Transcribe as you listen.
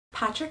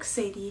Patrick,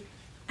 Sadie,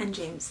 and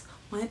James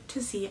went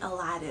to see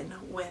Aladdin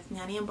with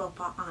Nanny and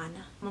Bopa on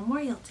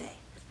Memorial Day.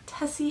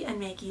 Tessie and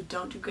Maggie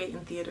don't do great in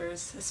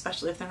theaters,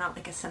 especially if they're not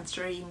like a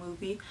sensory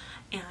movie,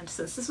 and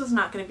since this was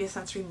not going to be a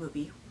sensory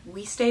movie,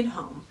 we stayed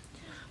home.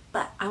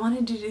 But I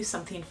wanted to do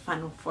something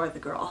fun for the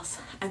girls,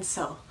 and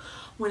so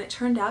when it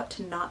turned out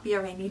to not be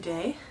a rainy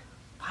day,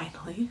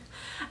 finally,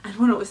 and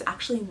when it was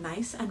actually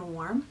nice and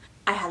warm,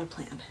 I had a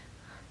plan.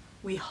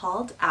 We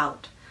hauled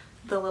out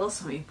the little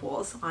swimming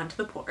pools onto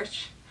the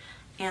porch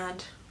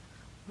and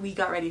we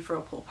got ready for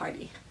a pool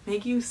party.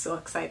 Maggie was so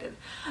excited.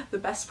 The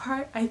best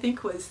part, I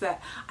think, was that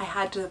I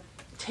had to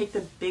take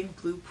the big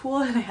blue pool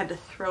and I had to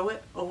throw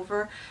it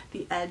over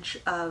the edge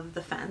of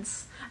the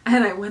fence,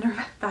 and I went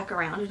back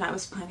around and I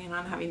was planning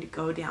on having to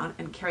go down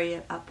and carry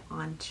it up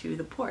onto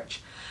the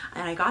porch,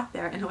 and I got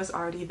there and it was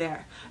already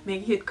there.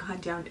 Maggie had gone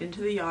down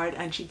into the yard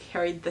and she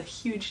carried the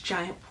huge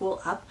giant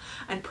pool up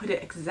and put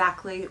it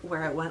exactly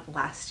where it went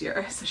last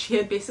year. So she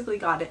had basically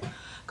gotten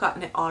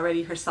it all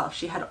ready herself.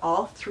 She had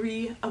all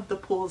 3 of the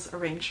pools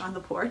arranged on the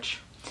porch,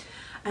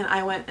 and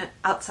I went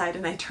outside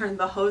and I turned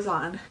the hose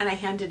on and I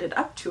handed it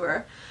up to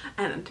her,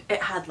 and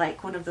it had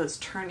like one of those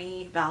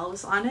turny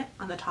valves on it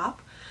on the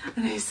top,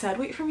 and I said,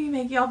 "Wait for me,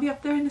 Maggie, I'll be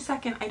up there in a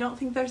second. I don't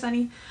think there's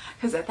any,"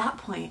 because at that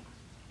point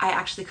I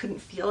actually couldn't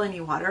feel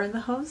any water in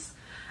the hose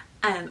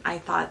and I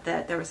thought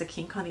that there was a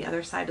kink on the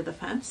other side of the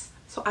fence,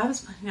 so I was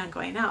planning on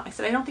going out. I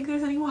said, "I don't think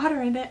there's any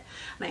water in it,"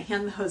 and I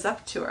hand the hose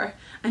up to her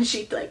and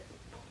she like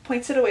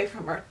points it away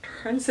from her,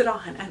 turns it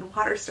on, and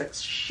water starts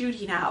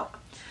shooting out.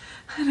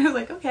 And I was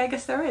like, okay, I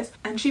guess there is.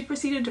 And she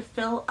proceeded to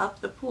fill up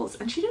the pools,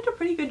 and she did a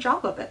pretty good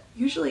job of it.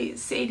 Usually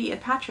Sadie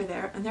and Patch are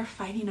there and they're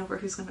fighting over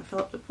who's going to fill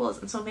up the pools,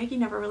 and so Maggie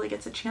never really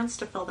gets a chance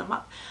to fill them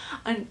up,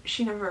 and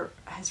she never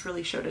has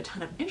really showed a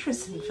ton of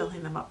interest in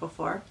filling them up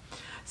before.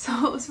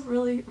 So it was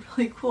really,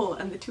 really cool,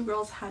 and the 2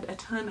 girls had a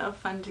ton of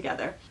fun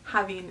together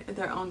having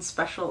their own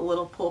special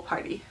little pool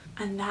party.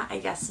 And that, I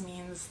guess,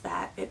 means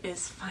that it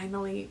is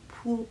finally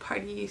pool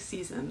party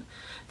season.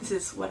 This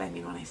is what I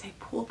mean when I say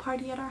pool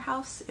party at our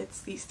house.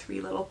 It's these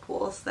 3 little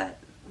pools that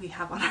we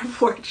have on our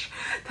porch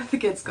that the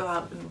kids go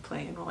out and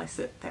play in while I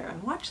sit there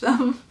and watch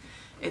them.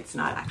 It's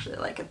not actually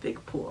like a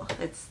big pool,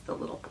 it's the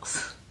little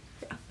pools.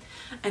 Yeah.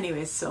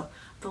 Anyways, so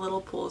the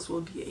little pools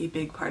will be a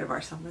big part of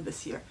our summer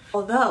this year.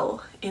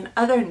 Although, in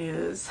other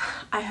news,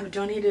 I have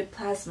donated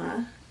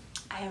plasma.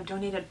 I have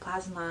donated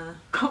plasma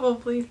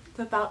probably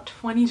about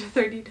 20 to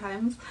 30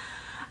 times,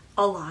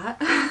 a lot,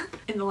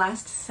 in the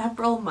last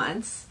several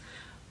months,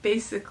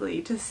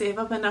 basically to save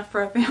up enough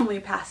for a family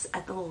pass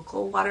at the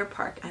local water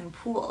park and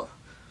pool.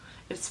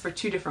 It's for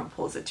 2 different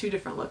pools at 2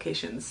 different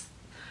locations.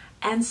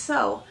 And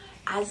so,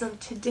 as of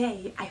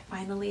today, I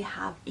finally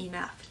have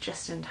enough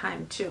just in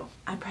time too.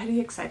 I'm pretty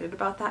excited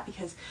about that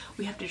because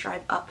we have to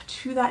drive up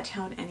to that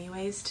town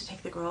anyways to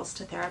take the girls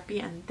to therapy,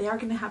 and they are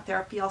going to have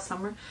therapy all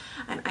summer,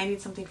 and I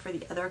need something for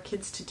the other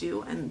kids to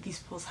do, and these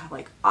pools have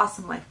like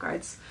awesome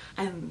lifeguards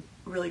and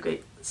really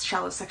great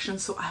shallow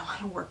sections, so I want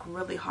to work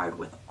really hard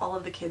with all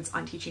of the kids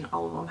on teaching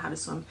all of them how to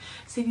swim.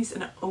 Sadie's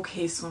an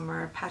okay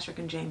swimmer, Patrick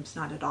and James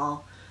not at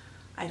all.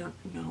 I don't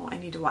know, I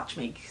need to watch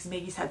Maggie because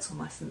Maggie's had swim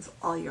lessons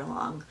all year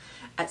long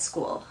at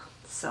school,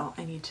 so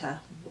I need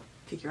to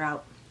figure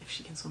out if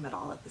she can swim at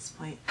all at this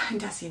point. And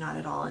Tessie not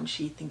at all, and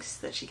she thinks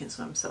that she can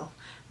swim, so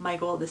my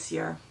goal this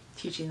year,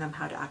 teaching them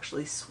how to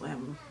actually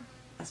swim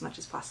as much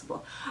as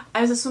possible.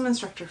 I was a swim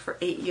instructor for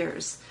 8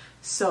 years,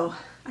 so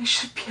I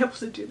should be able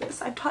to do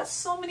this. I've taught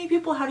so many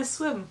people how to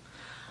swim.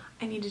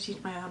 I need to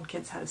teach my own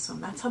kids how to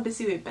swim. That's how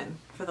busy we've been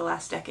for the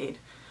last decade.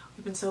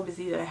 We've been so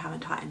busy that I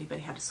haven't taught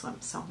anybody how to swim.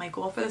 So my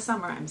goal for the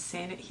summer, I'm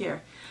saying it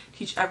here,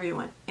 teach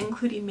everyone,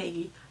 including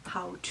Maggie,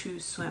 how to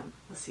swim.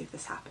 We'll see if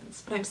this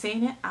happens. But I'm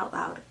saying it out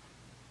loud,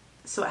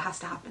 so it has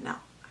to happen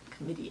now. I'm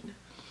committing.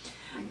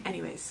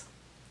 Anyways,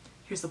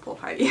 here's the pool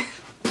party.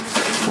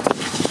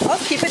 Oh,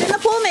 keep it in the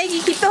pool, Maggie.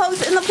 Keep the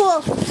hose in the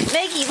pool.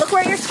 Maggie, look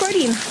where you're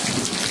squirting.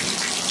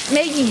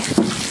 Maggie,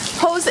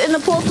 hose in the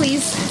pool,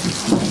 please.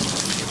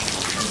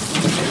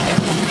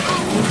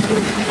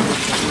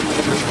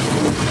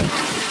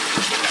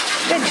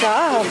 Good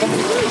job.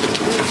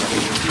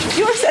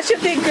 You are such a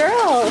big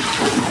girl.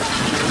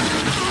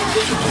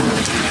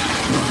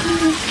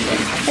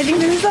 I think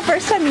this is the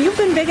first time you've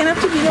been big enough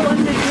to be the one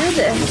to do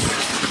this.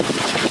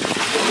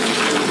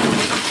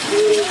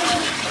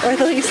 Or at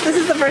least this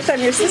is the first time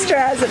your sister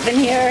hasn't been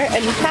here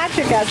and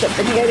Patrick hasn't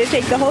been here to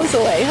take the hose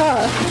away,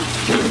 huh?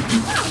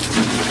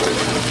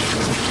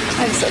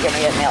 I'm still gonna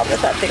get nailed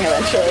with that thing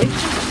eventually.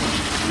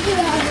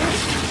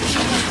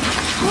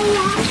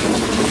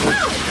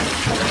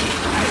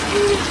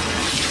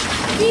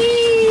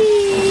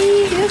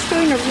 He's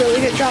doing a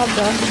really good job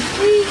though.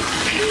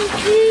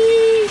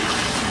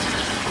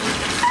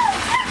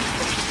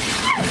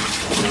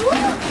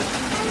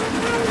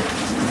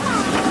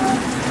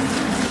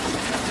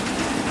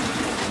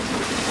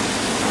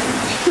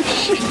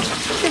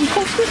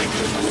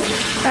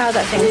 Wow,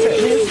 that thing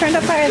certainly is turned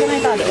up higher than I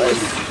thought it was.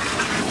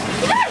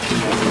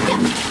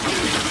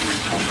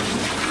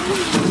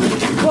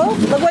 Well,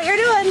 look what you're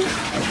doing.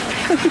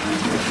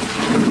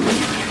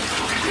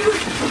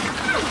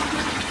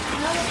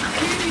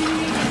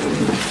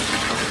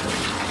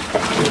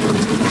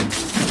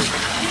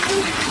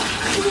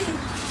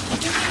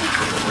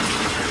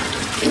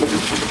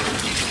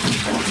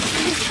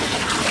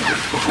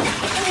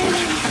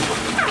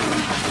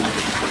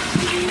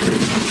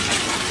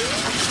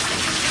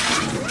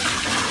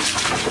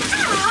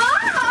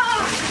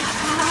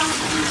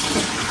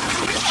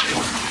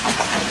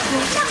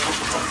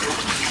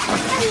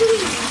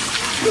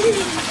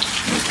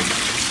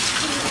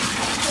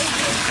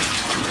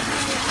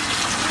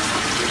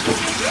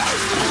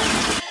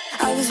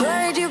 I was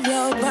worried you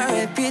blow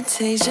my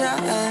reputation,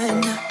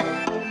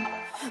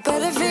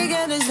 but I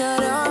figured it's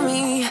not on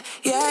me.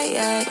 Yeah,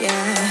 yeah,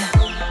 yeah.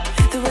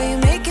 The way you're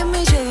making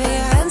me shiver,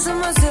 your hands on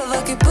myself,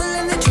 I keep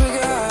pulling the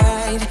trigger,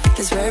 alright.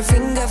 This rare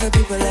finger for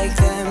people like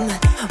them.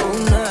 Oh,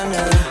 no,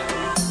 no.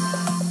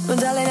 Well,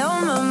 darling,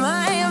 on my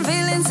mind, I'm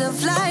feeling so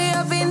fly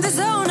up in the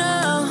zone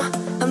now.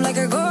 I'm like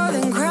a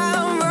golden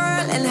crown,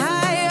 whirling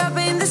high up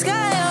in the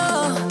sky,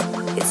 oh.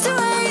 It's the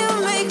way you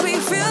make me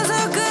feel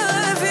so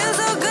good, feel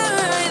so good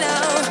right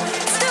now.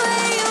 It's the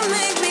way you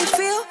make me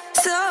feel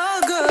so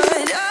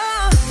good, oh.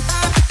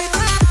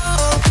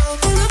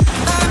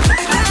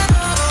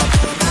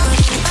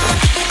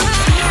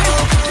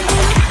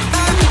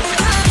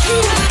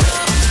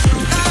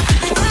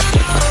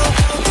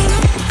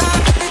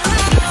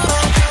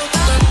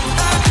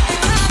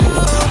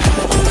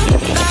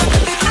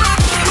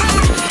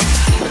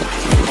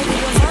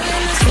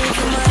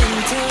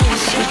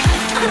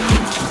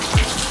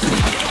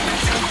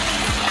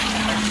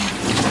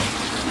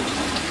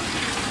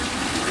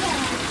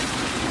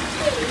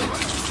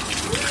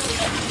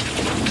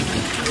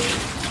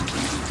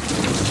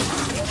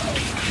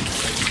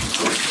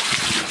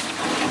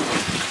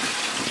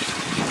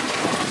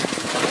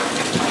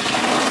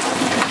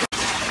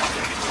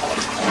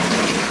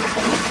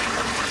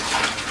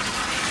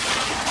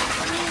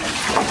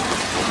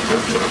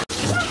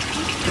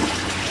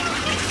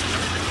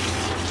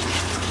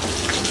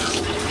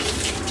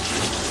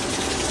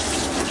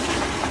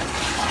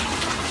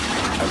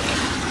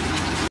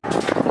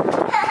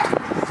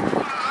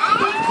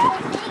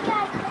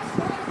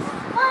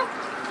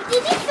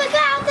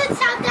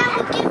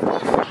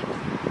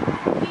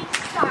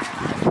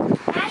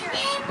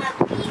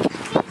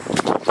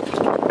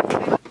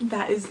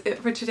 That is it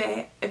for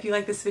today. If you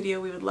like this video,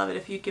 we would love it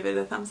if you give it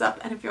a thumbs up,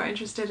 and if you're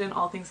interested in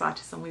all things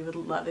autism, we would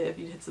love it if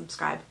you'd hit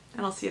subscribe,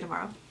 and I'll see you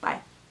tomorrow. Bye.